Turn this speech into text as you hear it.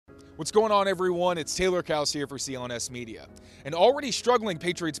What's going on, everyone? It's Taylor Kous here for CLNS Media. An already struggling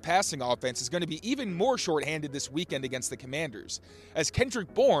Patriots passing offense is going to be even more shorthanded this weekend against the Commanders, as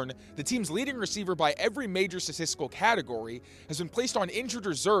Kendrick Bourne, the team's leading receiver by every major statistical category, has been placed on injured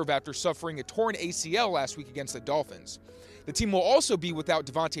reserve after suffering a torn ACL last week against the Dolphins. The team will also be without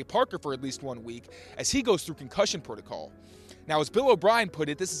Devontae Parker for at least 1 week as he goes through concussion protocol. Now, as Bill O'Brien put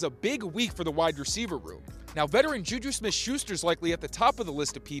it, this is a big week for the wide receiver room. Now, veteran Juju Smith-Schuster is likely at the top of the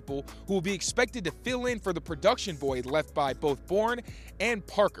list of people who will be expected to fill in for the production void left by both Bourne and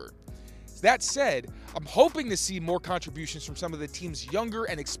Parker. That said, I'm hoping to see more contributions from some of the team's younger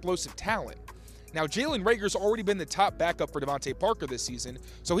and explosive talent. Now, Jalen Reagor's already been the top backup for Devontae Parker this season,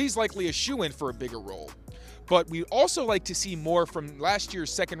 so he's likely a shoo-in for a bigger role. But we'd also like to see more from last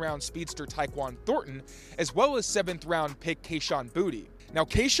year's second-round speedster Tyquan Thornton, as well as seventh-round pick Kayshon Boutte. Now,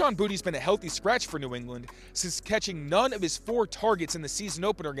 Kayshon Boutte's been a healthy scratch for New England since catching none of his 4 targets in the season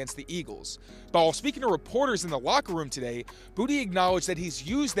opener against the Eagles. But while speaking to reporters in the locker room today, Boutte acknowledged that he's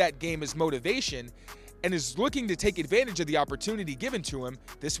used that game as motivation and is looking to take advantage of the opportunity given to him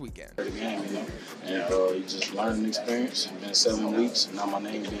this weekend. The game, and you just learn an experience. It's been 7 weeks, now my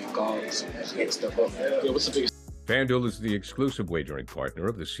name's being called, so you just gotta step up. Yeah, what's the biggest? FanDuel is the exclusive wagering partner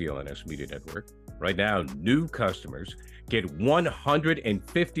of the CLNS Media Network. Right now, new customers get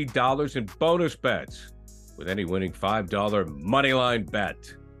 $150 in bonus bets with any winning $5 moneyline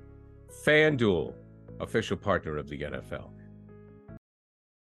bet. FanDuel, official partner of the NFL.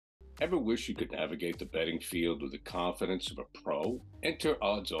 Ever wish you could navigate the betting field with the confidence of a pro? Enter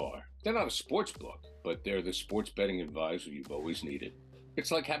Odds Are. They're not a sports book, but they're the sports betting advisor you've always needed. It's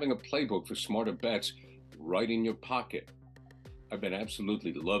like having a playbook for smarter bets right in your pocket. I've been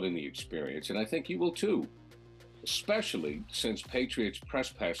absolutely loving the experience, and I think you will too. Especially since Patriots Press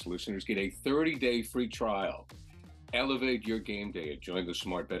Pass listeners get a 30-day free trial. Elevate your game day and join the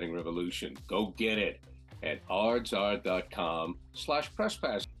smart betting revolution. Go get it at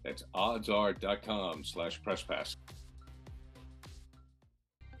oddsr.com/presspass. That's oddsr.com/presspass.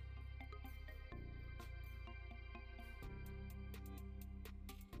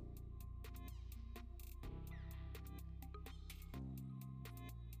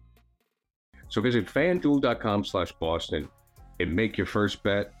 So visit fanduel.com/Boston and make your first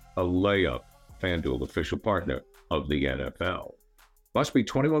bet a layup. FanDuel, official partner of the NFL. Must be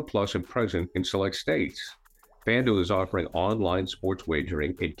 21 plus and present in select states. FanDuel is offering online sports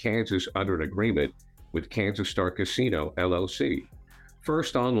wagering in Kansas under an agreement with Kansas Star Casino, LLC.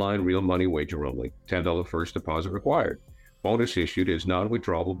 First online real money wager only. $10 first deposit required. Bonus issued is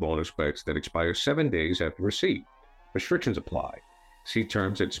non-withdrawable bonus bets that expire 7 days after receipt. Restrictions apply. See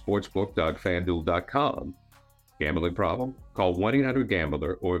terms at sportsbook.fanduel.com. Gambling problem? Call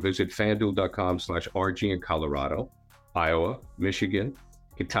 1-800-GAMBLER or visit fanduel.com/RG in Colorado, Iowa, Michigan,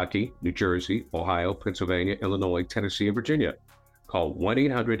 Kentucky, New Jersey, Ohio, Pennsylvania, Illinois, Tennessee, and Virginia. Call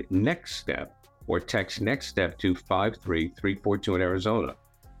 1-800-NEXT-STEP or text NEXT STEP to 53342 in Arizona,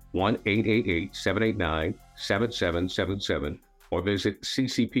 1-888-789-7777, or visit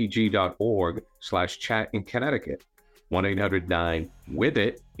ccpg.org/chat in Connecticut.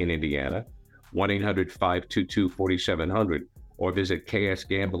 1-800-9-WITH-IT in Indiana, 1-800-522-4700, or visit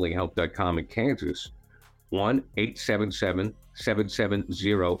ksgamblinghelp.com in Kansas,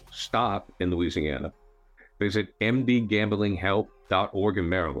 1-877-770-STOP in Louisiana. Visit mdgamblinghelp.org in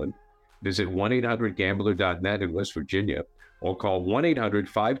Maryland. Visit 1-800-GAMBLER.net in West Virginia, or call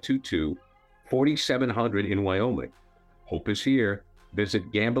 1-800-522-4700 in Wyoming. Hope is here.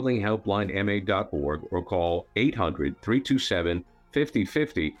 Visit gamblinghelplinema.org or call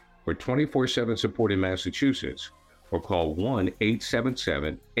 800-327-5050 for 24/7 support in Massachusetts, or call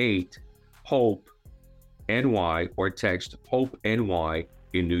 1-877-8-HOPE-NY or text HOPE-NY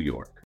in New York.